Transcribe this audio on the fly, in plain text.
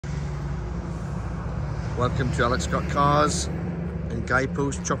Welcome to Scott Cars in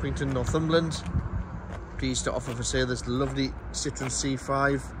Guidepost, Choppington, Northumberland. Pleased to offer for sale this lovely Citroen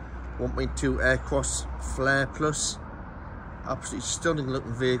C5 1.2 aircross Flair Plus. Absolutely stunning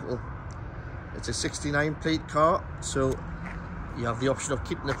looking vehicle. It's a 69 plate car, so you have the option of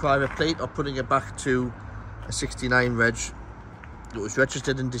keeping the private plate or putting it back to a 69 reg. It was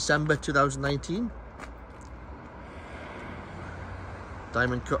registered in December 2019.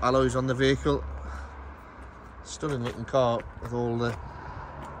 Diamond cut alloys on the vehicle. Stunning looking car with all the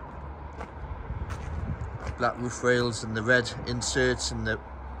black roof rails and the red inserts and the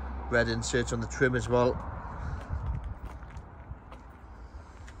red inserts on the trim as well.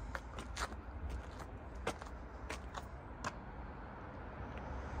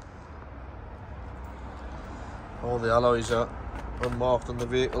 All the alloys are unmarked on the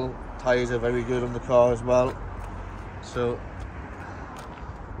vehicle. Tyres are very good on the car as well. So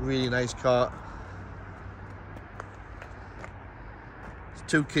really nice car. It's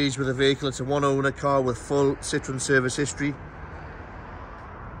 2 keys with the vehicle. It's a one owner car with full Citroen service history.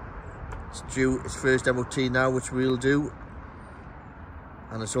 It's due its first MOT now, which we'll do,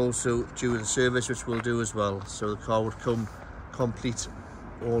 and it's also due in service, which we'll do as well. So the car would come complete,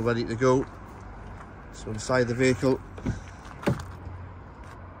 all ready to go. So inside the vehicle,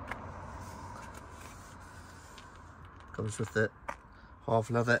 comes with the half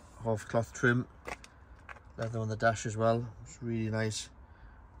leather, half cloth trim, leather on the dash as well. It's really nice.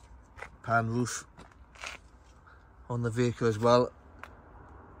 Pan roof on the vehicle as well.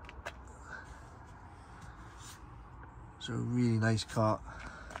 So really nice car.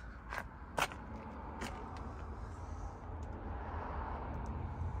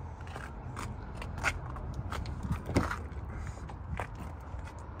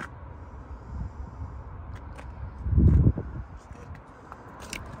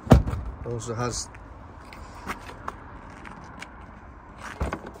 Also has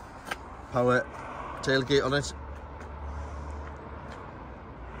power tailgate on it.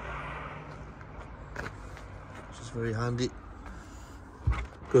 Which is very handy.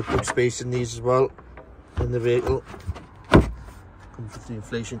 Good boot space in these as well in the vehicle. Comes with the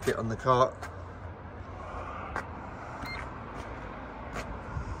inflation kit on the car.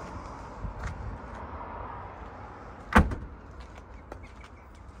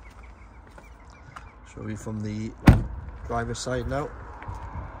 Show you from the driver's side now.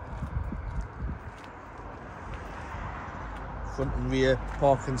 Front and rear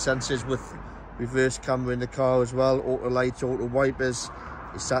parking sensors with reverse camera in the car as well. Auto lights, auto wipers,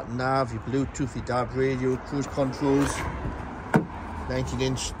 your sat nav, your Bluetooth, your DAB radio, cruise controls,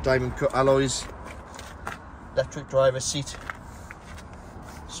 19-inch diamond cut alloys, electric driver's seat.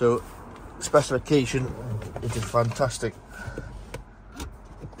 So specification is just fantastic.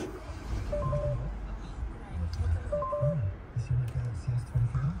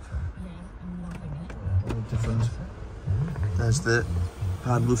 Different. There's the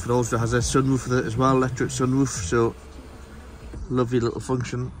pan roof. It also has a sunroof with it as well, electric sunroof. So lovely little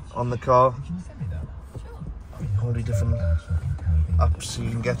function on the car. All the different apps you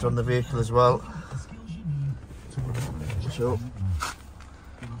can get on the vehicle as well. So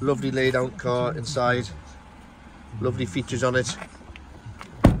lovely laid out car inside. Lovely features on it.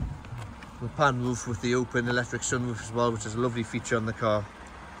 The pan roof with the open electric sunroof as well, which is a lovely feature on the car.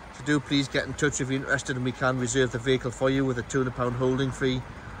 So do please get in touch if you're interested, and we can reserve the vehicle for you with a £200 holding fee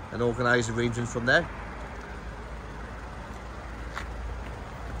and organise arrangements from there.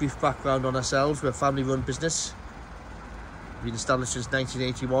 A brief background on ourselves: we're a family run business. We've been established since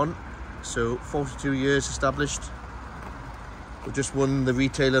 1981, so 42 years established. We just won the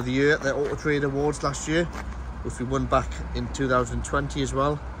Retailer of the Year at the Autotrader Awards last year, which we won back in 2020 as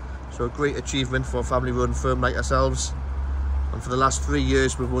well. So a great achievement for a family run firm like ourselves. And for the last 3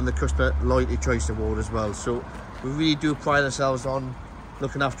 years we've won the Customer Loyalty Choice Award as well. So we really do pride ourselves on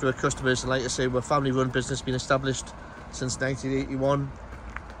looking after our customers, and like I say, we're a family run business, been established since 1981.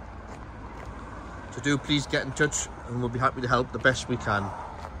 So do please get in touch and we'll be happy to help the best we can.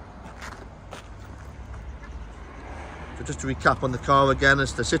 So just to recap on the car again,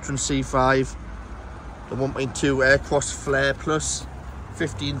 it's the Citroen C5, the 1.2 aircross Flair Plus,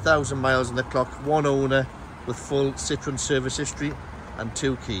 15,000 miles on the clock, one owner with full Citroen service history and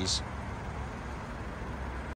 2 keys.